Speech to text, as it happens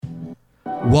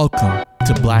Welcome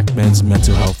to Black Men's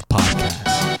Mental Health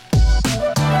Podcast.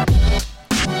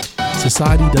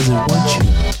 Society doesn't want you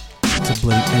to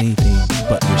blame anything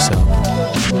but yourself.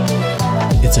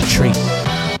 It's a trait,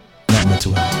 not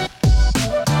mental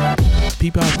health.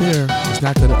 People out there is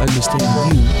not going to understand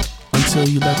you until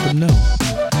you let them know.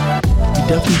 You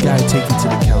definitely got to take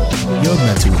into account your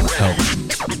mental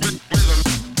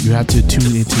health. You have to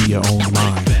tune into your own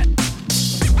mind.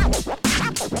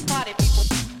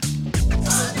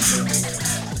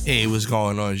 Hey, what's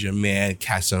going on? It's your man,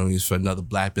 Casanova, for another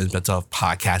Black Men's Mental Health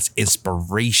Podcast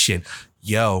inspiration.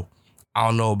 Yo, I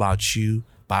don't know about you,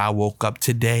 but I woke up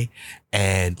today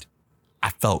and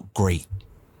I felt great.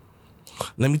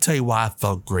 Let me tell you why I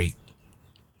felt great.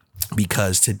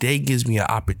 Because today gives me an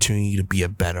opportunity to be a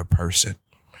better person.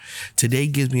 Today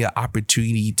gives me an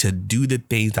opportunity to do the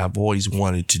things I've always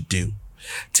wanted to do.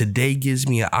 Today gives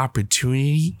me an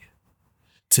opportunity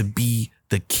to be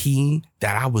the king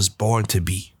that I was born to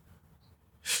be.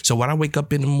 So when I wake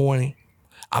up in the morning,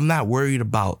 I'm not worried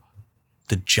about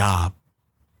the job,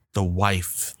 the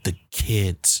wife, the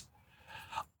kids.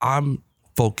 I'm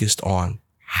focused on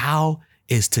how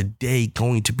is today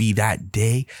going to be that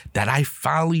day that I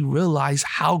finally realize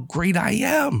how great I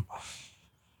am.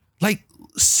 Like,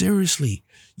 seriously,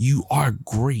 you are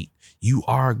great. You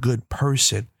are a good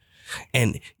person.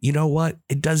 And you know what?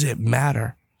 It doesn't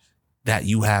matter that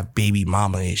you have baby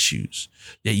mama issues,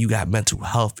 that you got mental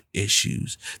health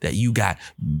issues, that you got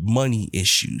money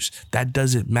issues. That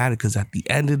doesn't matter, because at the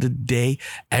end of the day,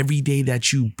 every day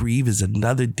that you breathe is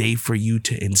another day for you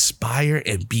to inspire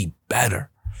and be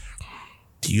better.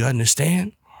 Do you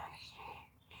understand?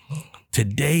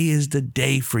 Today is the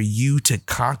day for you to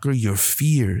conquer your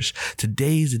fears.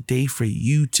 Today is the day for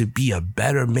you to be a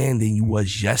better man than you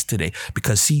was yesterday.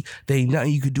 Because see, there ain't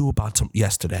nothing you could do about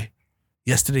yesterday.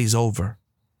 Yesterday's over.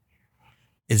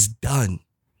 It's done.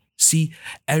 See,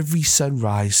 every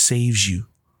sunrise saves you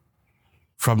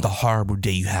from the horrible day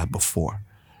you had before.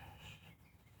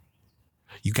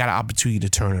 You got an opportunity to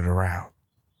turn it around.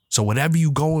 So whatever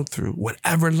you're going through,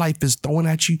 whatever life is throwing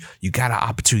at you, you got an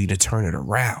opportunity to turn it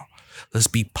around. Let's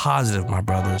be positive, my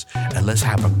brothers, and let's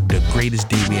have the greatest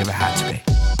day we ever had today.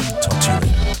 Talk to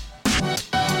you later.